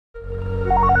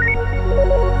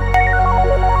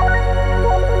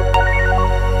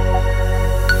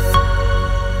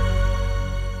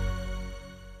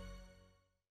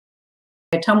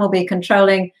Tom will be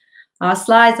controlling our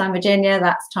slides. I'm Virginia,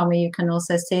 that's Tommy, you can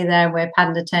also see there. We're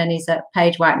patent attorneys at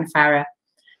Page, White and Farrer.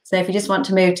 So if you just want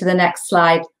to move to the next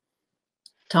slide,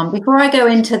 Tom. Before I go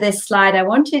into this slide, I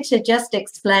wanted to just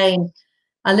explain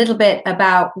a little bit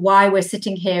about why we're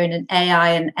sitting here in an AI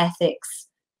and ethics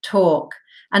talk.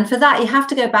 And for that, you have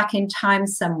to go back in time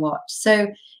somewhat. So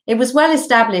it was well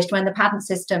established when the patent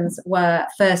systems were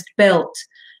first built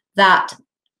that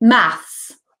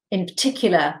maths in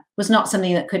particular was not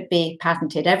something that could be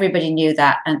patented. Everybody knew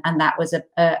that, and that was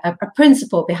a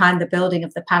principle behind the building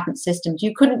of the patent systems.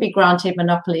 You couldn't be granted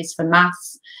monopolies for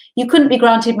maths. You couldn't be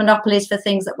granted monopolies for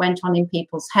things that went on in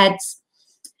people's heads.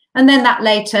 And then that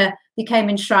later became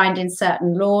enshrined in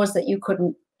certain laws that you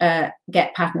couldn't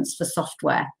get patents for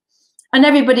software. And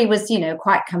everybody was, you know,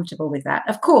 quite comfortable with that.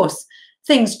 Of course,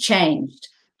 things changed.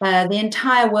 The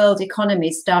entire world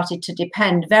economy started to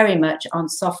depend very much on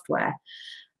software.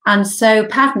 And so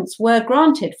patents were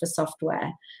granted for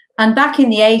software. And back in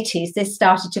the 80s, this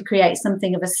started to create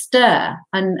something of a stir,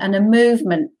 and a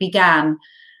movement began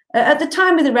at the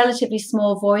time with a relatively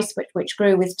small voice, which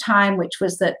grew with time, which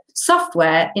was that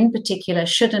software in particular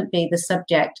shouldn't be the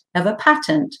subject of a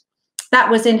patent. That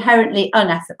was inherently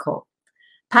unethical.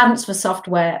 Patents for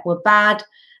software were bad,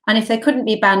 and if they couldn't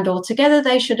be banned altogether,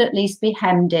 they should at least be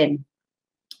hemmed in.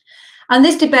 And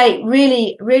this debate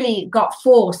really got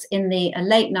force in the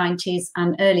late 90s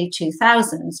and early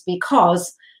 2000s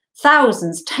because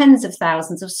thousands, tens of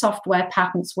thousands of software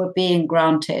patents were being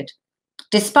granted.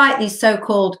 Despite these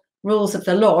so-called rules of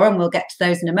the law, and we'll get to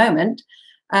those in a moment,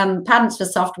 patents for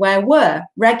software were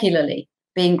regularly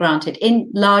being granted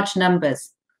in large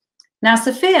numbers. Now,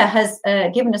 Sophia has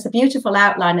given us a beautiful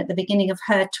outline at the beginning of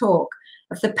her talk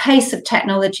of the pace of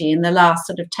technology in the last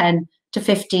sort of 10 to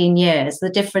 15 years, the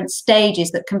different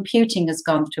stages that computing has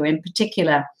gone through in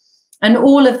particular. And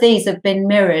all of these have been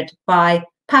mirrored by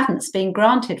patents being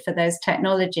granted for those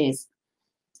technologies.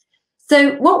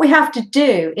 So what we have to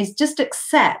do is just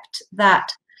accept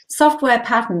that software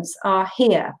patents are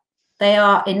here. They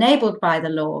are enabled by the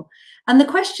law. And the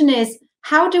question is,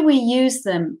 how do we use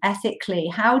them ethically?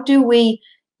 How do we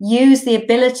use the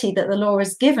ability that the law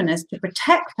has given us to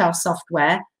protect our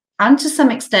software and to some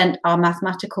extent our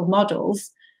mathematical models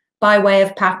by way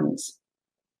of patents?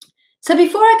 So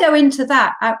before I go into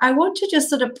that, I want to just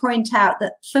sort of point out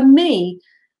that for me,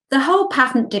 the whole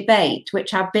patent debate,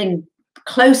 which I've been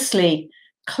closely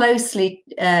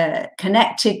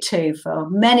connected to for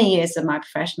many years of my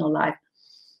professional life,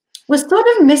 was sort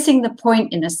of missing the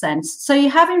point in a sense. So you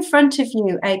have in front of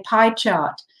you a pie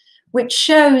chart which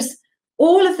shows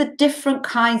all of the different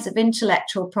kinds of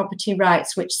intellectual property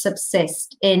rights which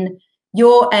subsist in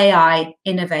your AI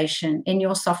innovation, in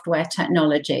your software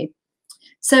technology.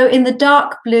 So in the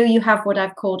dark blue, you have what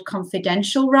I've called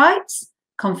confidential rights,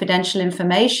 confidential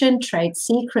information, trade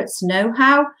secrets,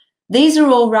 know-how. These are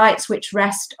all rights which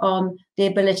rest on the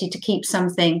ability to keep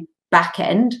something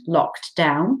back-end locked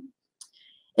down.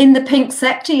 In the pink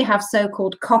sector, you have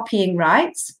so-called copying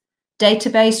rights,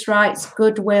 database rights,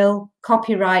 goodwill,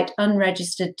 copyright,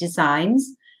 unregistered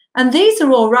designs. And these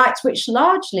are all rights which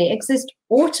largely exist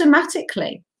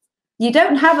automatically. You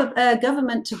don't have a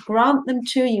government to grant them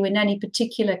to you in any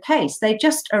particular case. They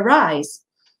just arise.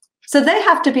 So they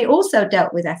have to be also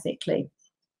dealt with ethically.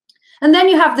 And then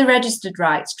you have the registered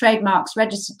rights, trademarks,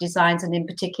 registered designs, and in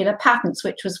particular patents,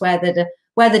 which was where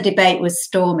the debate was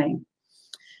storming.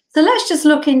 So let's just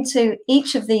look into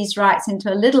each of these rights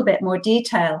into a little bit more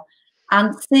detail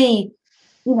and see,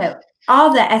 you know,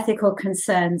 are there ethical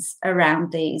concerns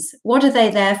around these? What are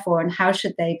they there for and how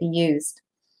should they be used?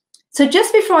 So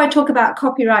just before I talk about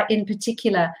copyright in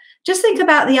particular, just think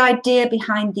about the idea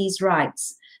behind these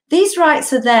rights. These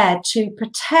rights are there to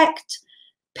protect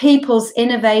people's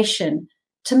innovation,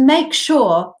 to make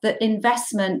sure that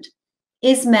investment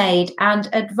is made and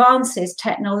advances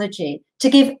technology, to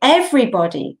give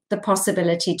everybody the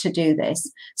possibility to do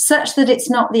this, such that it's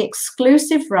not the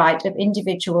exclusive right of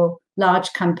individual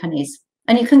large companies.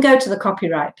 And you can go to the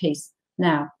copyright piece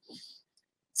now.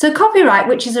 So copyright,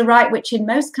 which is a right which in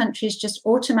most countries just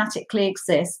automatically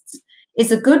exists,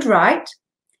 is a good right.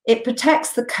 It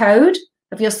protects the code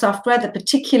of your software, the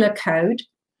particular code,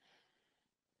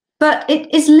 but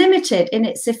it is limited in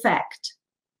its effect.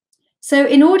 So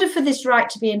in order for this right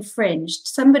to be infringed,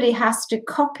 somebody has to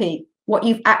copy what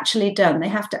you've actually done. They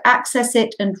have to access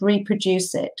it and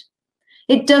reproduce it.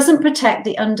 It doesn't protect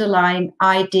the underlying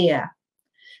idea.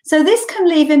 So this can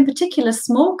leave, in particular,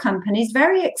 small companies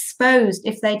very exposed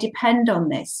if they depend on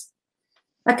this.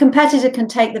 A competitor can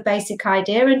take the basic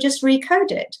idea and just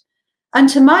recode it. And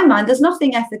to my mind, there's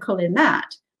nothing ethical in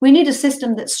that. We need a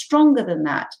system that's stronger than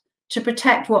that to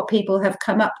protect what people have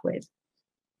come up with.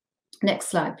 Next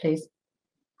slide, please.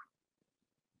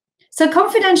 So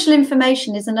confidential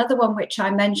information is another one which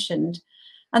I mentioned.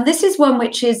 And this is one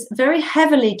which is very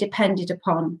heavily depended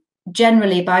upon,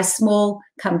 generally by small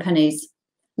companies.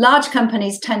 Large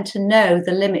companies tend to know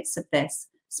the limits of this.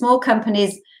 Small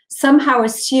companies somehow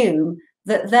assume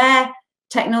that their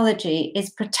technology is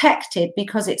protected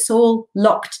because it's all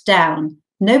locked down.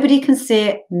 Nobody can see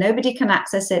it, nobody can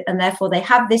access it, and therefore they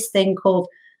have this thing called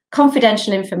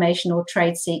confidential information or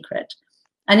trade secret.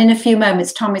 And in a few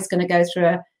moments, Tom is going to go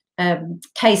through a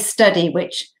case study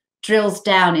which drills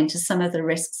down into some of the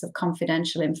risks of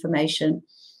confidential information.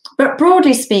 But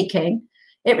broadly speaking,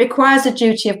 it requires a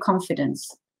duty of confidence.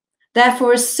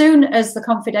 Therefore, as soon as the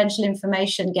confidential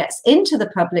information gets into the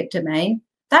public domain,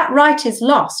 that right is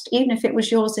lost, even if it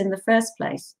was yours in the first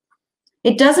place.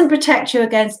 It doesn't protect you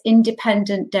against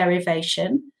independent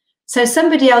derivation. So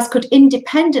somebody else could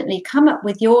independently come up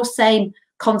with your same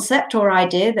concept or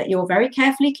idea that you're very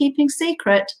carefully keeping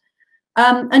secret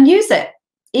and use it,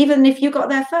 even if you got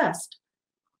there first.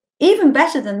 Even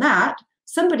better than that,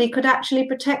 somebody could actually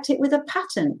protect it with a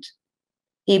patent,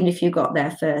 even if you got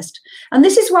there first. And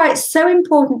this is why it's so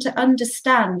important to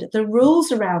understand the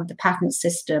rules around the patent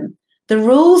system, the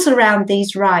rules around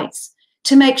these rights,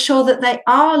 to make sure that they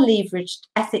are leveraged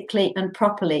ethically and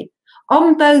properly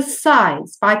on both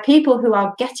sides by people who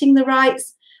are getting the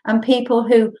rights and people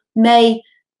who may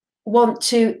want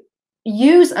to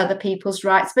use other people's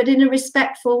rights, but in a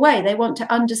respectful way. They want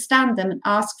to understand them and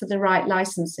ask for the right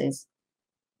licenses.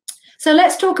 So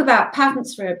let's talk about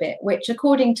patents for a bit, which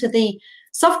according to the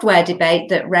software debate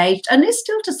that raged, and is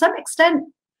still to some extent,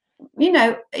 you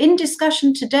know, in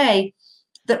discussion today,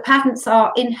 that patents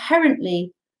are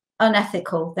inherently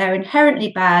unethical. They're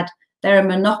inherently bad. They're a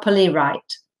monopoly right.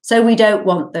 So we don't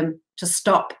want them to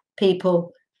stop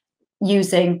people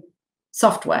using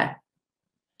software,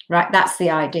 right? That's the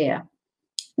idea.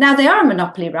 Now, they are a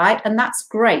monopoly right, and that's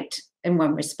great in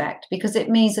one respect, because it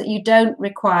means that you don't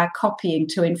require copying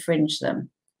to infringe them.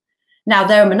 Now,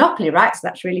 they're a monopoly right, so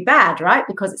that's really bad, right?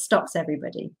 Because it stops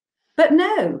everybody. But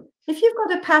no, if you've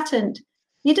got a patent,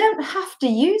 you don't have to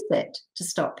use it to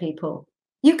stop people.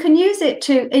 You can use it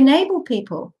to enable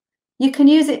people. You can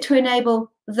use it to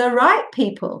enable the right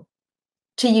people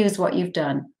to use what you've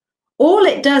done. All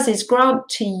it does is grant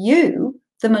to you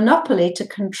the monopoly to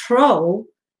control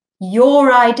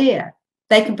your idea.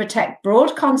 They can protect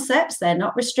broad concepts. They're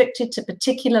not restricted to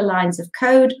particular lines of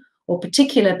code or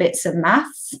particular bits of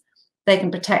maths. They can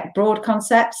protect broad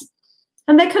concepts,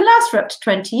 and they can last for up to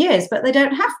 20 years, but they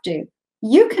don't have to.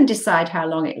 You can decide how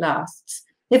long it lasts.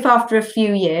 If after a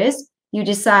few years you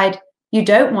decide you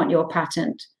don't want your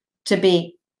patent to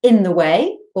be in the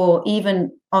way or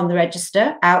even on the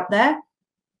register out there,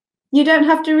 you don't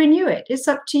have to renew it. It's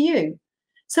up to you.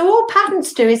 So all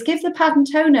patents do is give the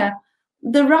patent owner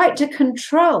the right to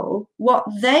control what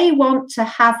they want to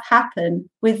have happen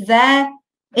with their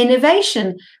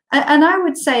innovation. And I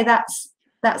would say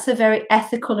that's a very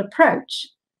ethical approach,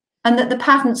 and that the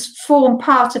patents form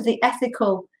part of the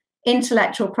ethical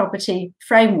intellectual property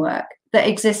framework that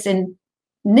exists in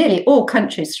nearly all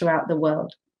countries throughout the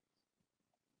world.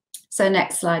 So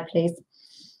next slide, please.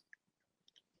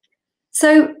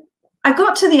 So I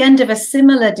got to the end of a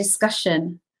similar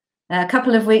discussion a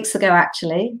couple of weeks ago,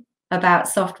 actually, about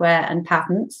software and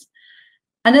patents.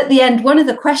 And at the end, one of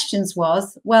the questions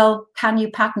was, well, can you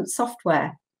patent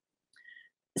software?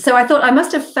 So I thought I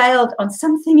must have failed on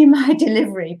something in my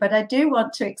delivery, but I do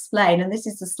want to explain, and this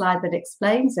is the slide that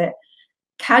explains it.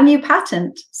 Can you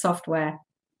patent software?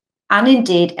 And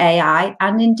indeed AI,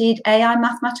 and indeed AI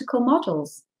mathematical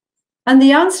models? And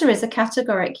the answer is a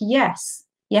categoric yes.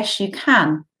 Yes, you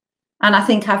can. And I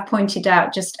think I've pointed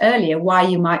out just earlier why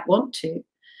you might want to.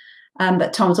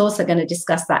 But Tom's also going to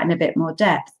discuss that in a bit more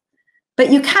depth.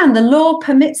 But you can, the law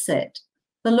permits it.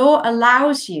 The law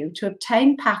allows you to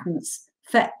obtain patents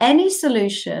for any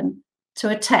solution to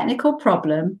a technical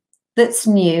problem that's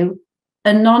new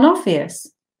and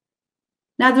non-obvious.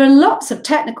 Now, there are lots of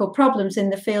technical problems in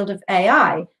the field of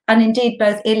AI, and indeed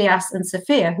both Ilyas and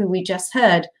Sophia, who we just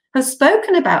heard, have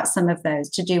spoken about some of those,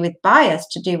 to do with bias,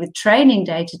 to do with training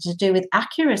data, to do with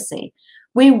accuracy.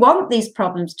 We want these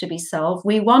problems to be solved.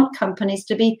 We want companies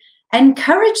to be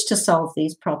encouraged to solve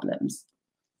these problems.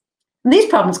 And these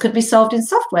problems could be solved in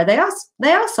software. They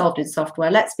are solved in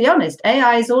software. Let's be honest.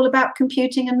 AI is all about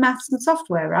computing and maths and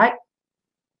software, right?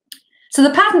 So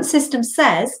the patent system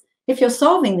says if you're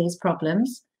solving these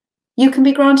problems, you can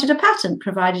be granted a patent,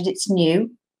 provided it's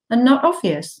new and not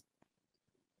obvious.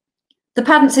 The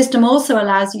patent system also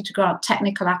allows you to grant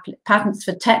patents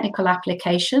for technical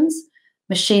applications,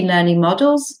 machine learning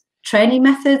models, training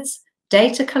methods,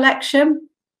 data collection.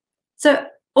 So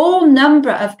all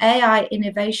number of AI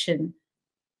innovation,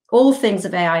 all things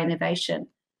of AI innovation,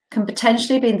 can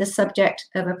potentially be the subject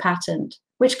of a patent,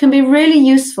 which can be really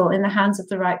useful in the hands of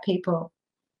the right people.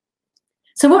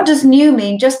 So what does new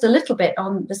mean? Just a little bit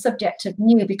on the subject of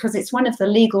new, because it's one of the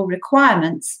legal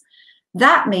requirements.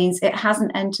 That means it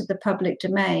hasn't entered the public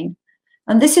domain.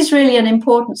 And this is really an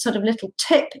important sort of little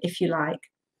tip, if you like.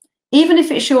 Even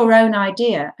if it's your own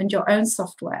idea and your own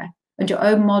software and your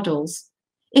own models,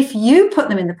 if you put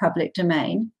them in the public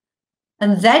domain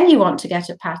and then you want to get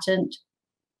a patent,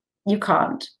 you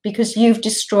can't, because you've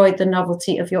destroyed the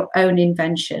novelty of your own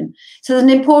invention. So there's an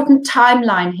important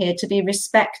timeline here to be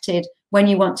respected when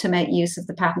you want to make use of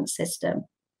the patent system.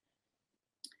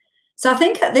 So I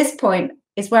think at this point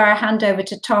is where I hand over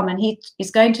to Tom, and he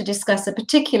is going to discuss a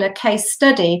particular case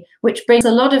study which brings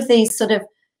a lot of these sort of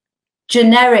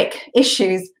generic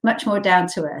issues much more down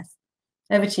to earth.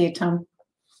 Over to you, Tom.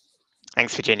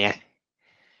 Thanks, Virginia.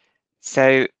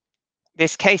 So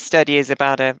this case study is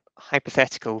about a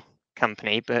hypothetical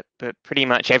company, but pretty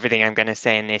much everything I'm going to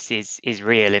say in this is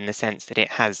real, in the sense that it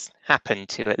has happened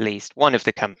to at least one of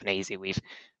the companies who we've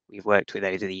worked with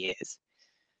over the years.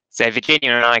 So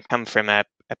Virginia and I come from a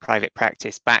private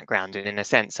practice background, and in a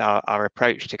sense our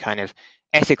approach to kind of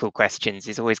ethical questions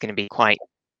is always going to be quite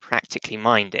practically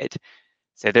minded.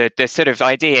 So the sort of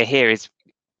idea here is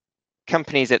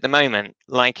companies at the moment,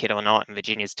 like it or not, and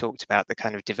Virginia's talked about the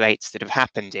kind of debates that have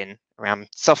happened in around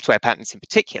software patents in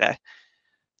particular.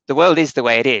 The world is the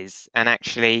way it is, and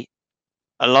actually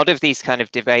a lot of these kind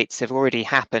of debates have already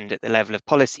happened at the level of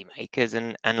policymakers,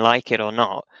 and like it or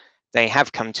not, they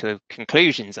have come to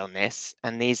conclusions on this,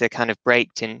 and these are kind of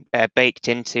baked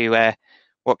into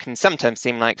what can sometimes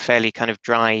seem like fairly kind of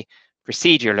dry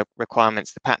procedural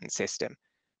requirements of the patent system,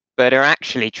 but are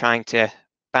actually trying to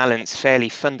balance fairly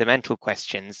fundamental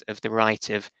questions of the right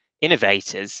of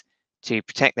innovators to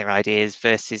protect their ideas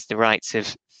versus the rights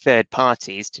of third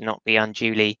parties to not be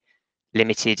unduly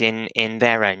limited in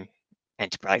their own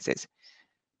enterprises.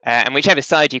 And whichever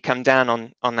side you come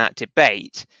down on that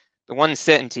debate, the one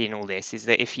certainty in all this is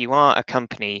that if you are a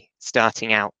company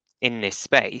starting out in this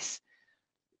space,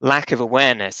 lack of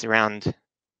awareness around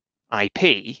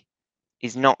IP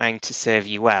is not going to serve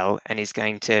you well and is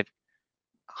going to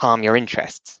harm your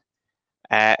interests.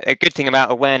 A good thing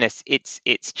about awareness, it's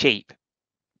cheap.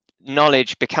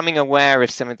 Knowledge, becoming aware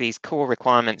of some of these core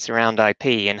requirements around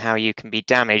IP and how you can be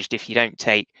damaged if you don't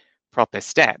take proper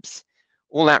steps,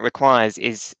 all that requires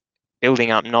is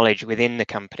building up knowledge within the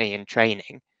company and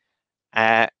training.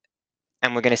 And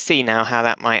we're going to see now how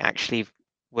that might actually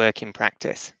work in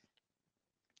practice.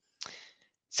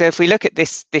 So if we look at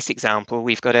this example,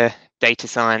 we've got a data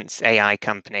science AI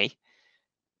company.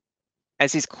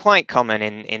 As is quite common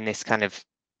in this kind of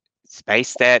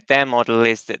space, their model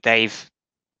is that they've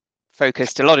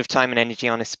focused a lot of time and energy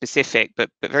on a specific but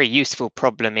very useful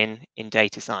problem in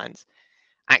data science.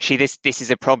 Actually, this is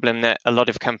a problem that a lot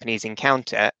of companies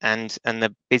encounter, and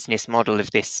the business model of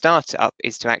this startup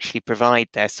is to actually provide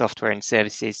their software and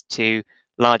services to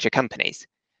larger companies,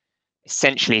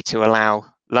 essentially to allow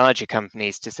larger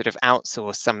companies to sort of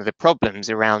outsource some of the problems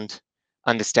around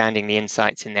understanding the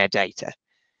insights in their data.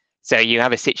 So you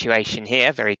have a situation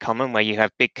here, very common, where you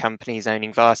have big companies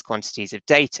owning vast quantities of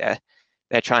data.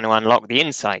 They're trying to unlock the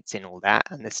insights in all that,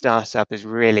 and the startup has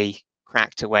really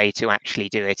cracked a way to actually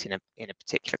do it in a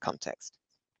particular context.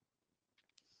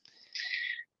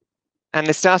 And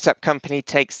the startup company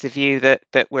takes the view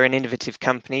that we're an innovative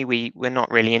company. We're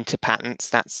not really into patents.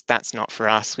 That's not for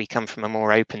us. We come from a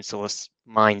more open source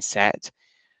mindset.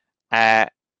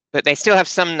 But they still have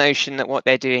some notion that what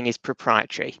they're doing is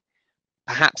proprietary.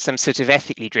 Perhaps some sort of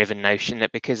ethically driven notion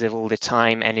that because of all the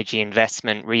time, energy,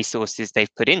 investment, resources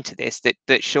they've put into this,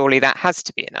 that surely that has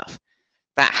to be enough.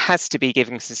 That has to be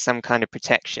giving us some kind of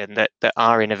protection that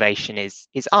our innovation is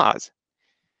ours.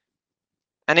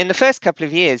 And in the first couple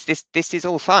of years, this is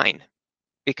all fine,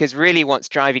 because really what's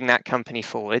driving that company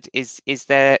forward is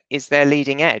their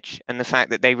leading edge, and the fact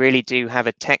that they really do have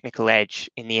a technical edge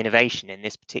in the innovation in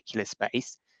this particular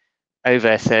space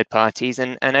over third parties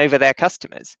and over their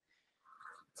customers.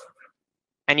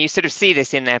 And you sort of see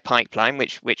this in their pipeline,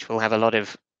 which will have a lot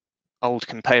of old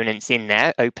components in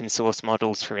there, open source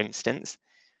models, for instance,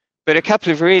 but a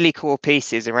couple of really core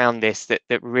pieces around this that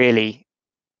really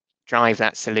drive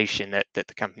that solution that the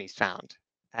company's found.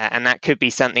 And that could be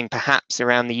something perhaps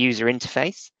around the user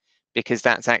interface, because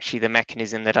that's actually the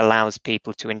mechanism that allows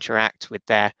people to interact with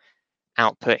their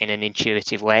output in an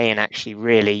intuitive way and actually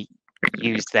really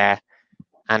use their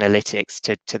analytics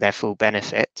to their full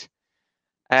benefit.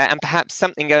 and perhaps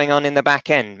something going on in the back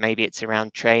end. Maybe it's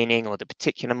around training or the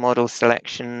particular model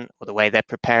selection or the way they're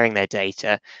preparing their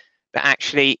data. But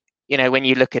actually, you know, when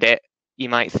you look at it, you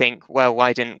might think, well,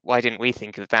 why didn't we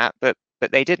think of that? But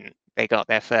they didn't. They got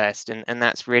there first, and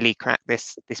that's really cracked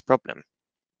this problem.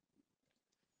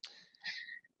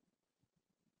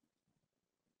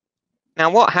 Now,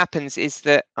 what happens is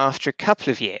that after a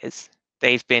couple of years,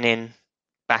 they've been in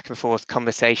back and forth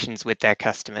conversations with their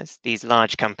customers, these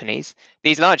large companies.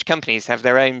 These large companies have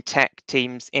their own tech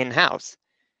teams in-house.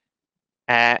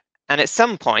 And at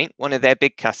some point, one of their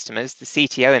big customers, the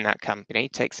CTO in that company,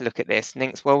 takes a look at this and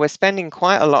thinks, well, we're spending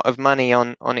quite a lot of money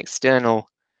on external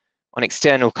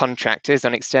contractors,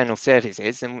 on external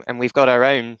services, and we've got our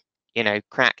own, you know,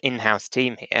 crack in-house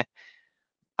team here.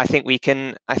 I think we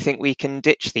can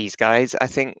ditch these guys. I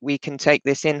think we can take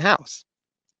this in-house.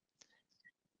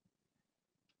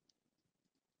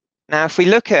 Now, if we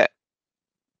look at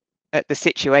the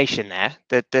situation there,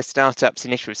 the startup's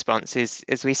initial response is,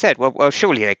 as we said, well,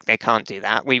 surely they can't do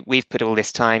that. We've put all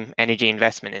this time, energy,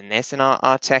 investment in this, and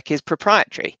our tech is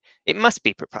proprietary. It must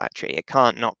be proprietary. It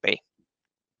can't not be.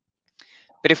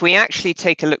 But if we actually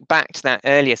take a look back to that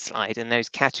earlier slide and those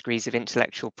categories of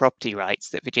intellectual property rights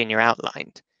that Virginia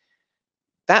outlined,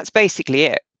 that's basically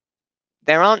it.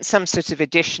 There aren't some sort of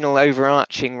additional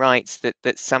overarching rights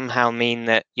that somehow mean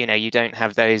that, you know, you don't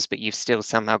have those, but you've still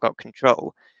somehow got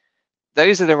control.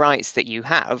 Those are the rights that you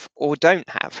have or don't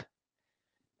have.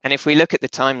 And if we look at the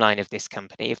timeline of this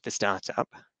company, of the startup,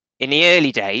 in the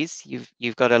early days,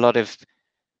 you've got a lot of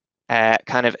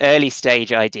kind of early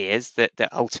stage ideas that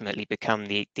ultimately become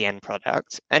the end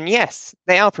product. And yes,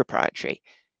 they are proprietary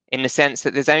in the sense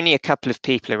that there's only a couple of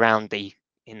people around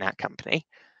in that company.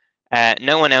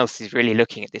 No one else is really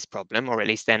looking at this problem, or at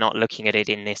least they're not looking at it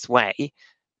in this way.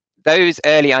 Those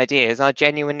early ideas are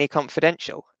genuinely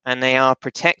confidential, and they are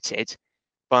protected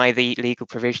by the legal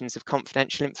provisions of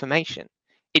confidential information.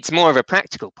 It's more of a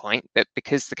practical point that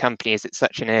because the company is at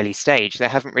such an early stage, there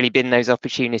haven't really been those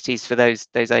opportunities for those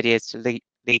ideas to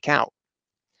leak out.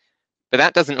 But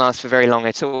that doesn't last for very long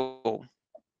at all.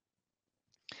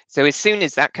 So as soon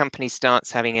as that company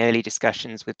starts having early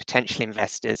discussions with potential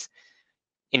investors,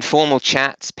 informal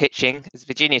chats, pitching, as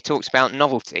Virginia talks about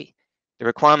novelty, the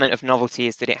requirement of novelty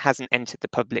is that it hasn't entered the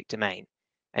public domain,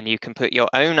 and you can put your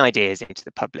own ideas into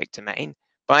the public domain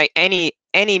by any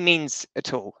means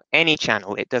at all, any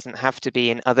channel. It doesn't have to be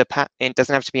in it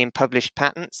doesn't have to be in published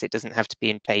patents. It doesn't have to be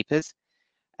in papers.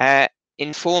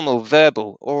 Informal,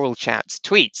 verbal, oral chats,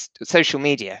 tweets, social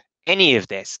media, any of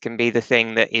this can be the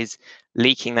thing that is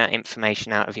leaking that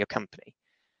information out of your company.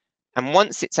 And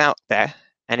once it's out there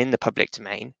and in the public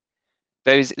domain,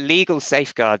 those legal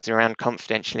safeguards around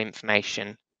confidential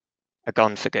information are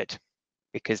gone for good,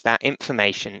 because that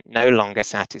information no longer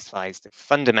satisfies the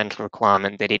fundamental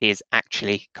requirement that it is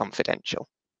actually confidential.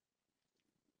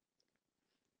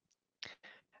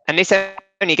 And this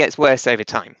only gets worse over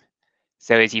time.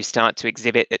 So as you start to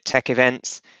exhibit at tech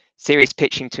events, serious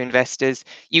pitching to investors,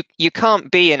 you can't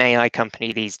be an AI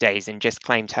company these days and just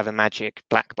claim to have a magic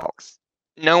black box.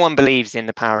 No one believes in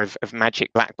the power of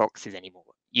magic black boxes anymore.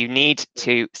 You need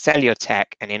to sell your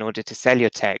tech, and in order to sell your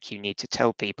tech, you need to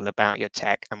tell people about your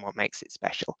tech and what makes it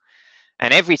special.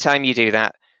 And every time you do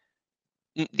that,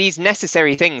 these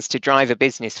necessary things to drive a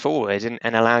business forward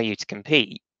and allow you to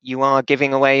compete, you are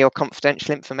giving away your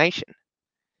confidential information.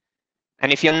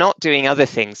 And if you're not doing other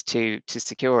things to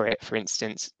secure it, for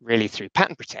instance, really through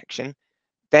patent protection,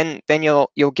 then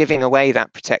you're giving away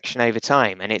that protection over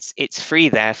time, and it's free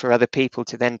there for other people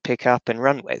to then pick up and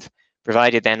run with,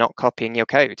 provided they're not copying your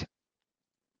code.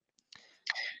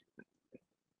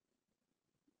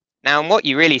 Now, what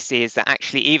you really see is that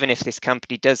actually, even if this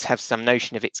company does have some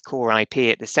notion of its core IP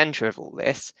at the center of all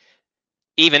this,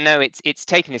 even though it's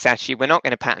taken this attitude, we're not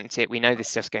going to patent it, we know this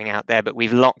stuff's going out there, but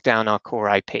we've locked down our core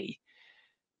IP.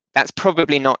 That's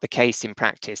probably not the case in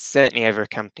practice, certainly over a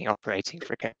company operating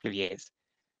for a couple of years.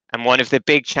 And one of the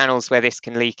big channels where this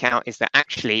can leak out is that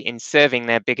actually in serving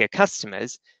their bigger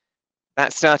customers,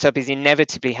 that startup is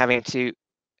inevitably having to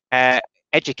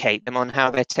educate them on how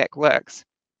their tech works.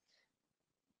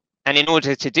 And in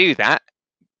order to do that,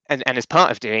 and as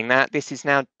part of doing that, this is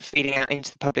now feeding out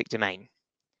into the public domain.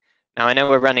 Now, I know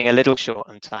we're running a little short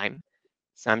on time,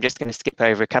 so I'm just going to skip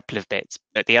over a couple of bits.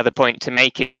 But the other point to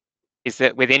make is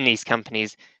that within these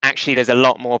companies, actually, there's a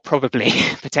lot more probably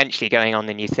potentially going on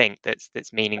than you think.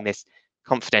 That's meaning this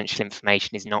confidential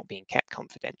information is not being kept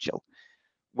confidential.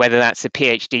 Whether that's a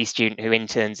PhD student who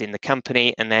interns in the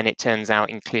company and then it turns out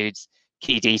includes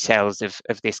key details of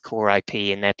this core IP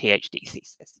in their PhD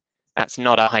thesis. That's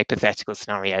not a hypothetical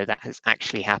scenario. That has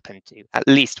actually happened to at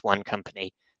least one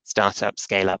company startup,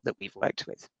 scale up that we've worked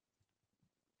with.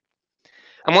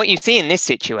 And what you see in this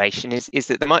situation is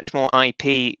that the much more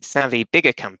IP savvy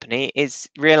bigger company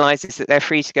realizes that they're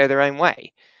free to go their own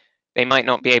way. They might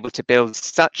not be able to build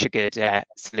such a good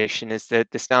solution as the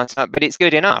startup, but it's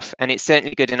good enough, and it's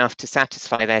certainly good enough to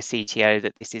satisfy their CTO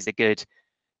that this is a good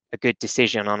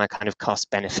decision on a kind of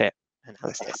cost-benefit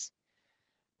analysis.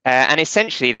 And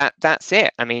essentially, that's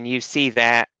it. I mean, you see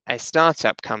there a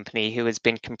startup company who has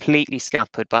been completely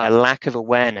scuppered by a lack of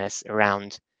awareness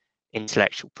around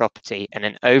intellectual property and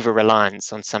an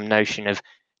over-reliance on some notion of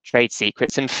trade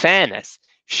secrets and fairness.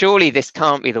 Surely this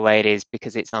can't be the way it is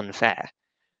because it's unfair.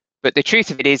 But the truth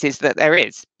of it is that there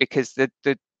is, because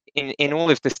in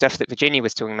all of the stuff that Virginia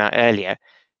was talking about earlier,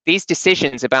 these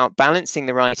decisions about balancing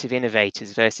the right of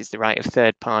innovators versus the right of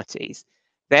third parties,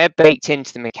 they're baked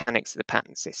into the mechanics of the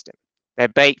patent system. They're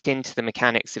baked into the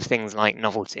mechanics of things like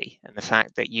novelty and the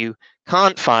fact that you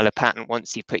can't file a patent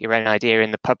once you put your own idea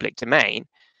in the public domain.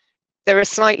 There are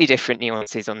slightly different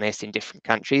nuances on this in different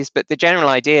countries, but the general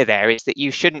idea there is that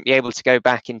you shouldn't be able to go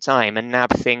back in time and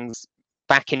nab things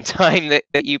back in time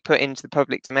that you put into the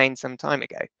public domain some time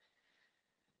ago.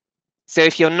 So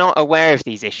if you're not aware of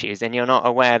these issues and you're not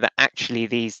aware that actually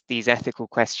these ethical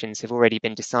questions have already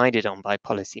been decided on by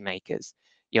policymakers,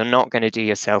 you're not going to do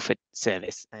yourself a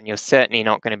service, and you're certainly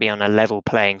not going to be on a level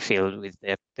playing field with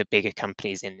the bigger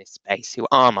companies in this space who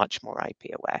are much more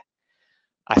IP aware.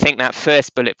 I think that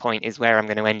first bullet point is where I'm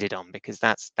going to end it on, because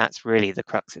that's really the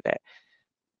crux of it.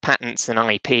 Patents and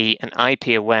IP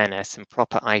awareness and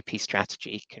proper IP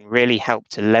strategy can really help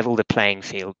to level the playing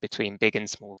field between big and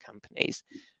small companies.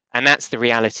 And that's the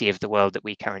reality of the world that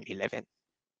we currently live in.